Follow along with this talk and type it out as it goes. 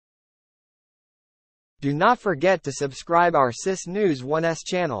Do not forget to subscribe our CIS News 1S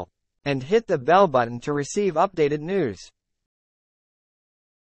channel and hit the bell button to receive updated news.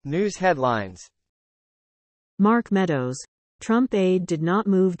 News headlines. Mark Meadows. Trump aide did not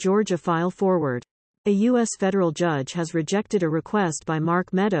move Georgia file forward. A U.S. federal judge has rejected a request by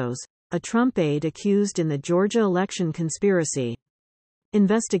Mark Meadows, a Trump aide accused in the Georgia election conspiracy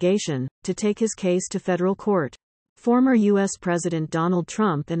investigation, to take his case to federal court. Former U.S. President Donald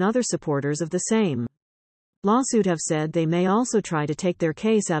Trump and other supporters of the same lawsuit have said they may also try to take their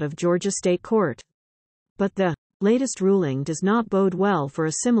case out of Georgia state court. But the latest ruling does not bode well for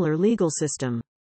a similar legal system.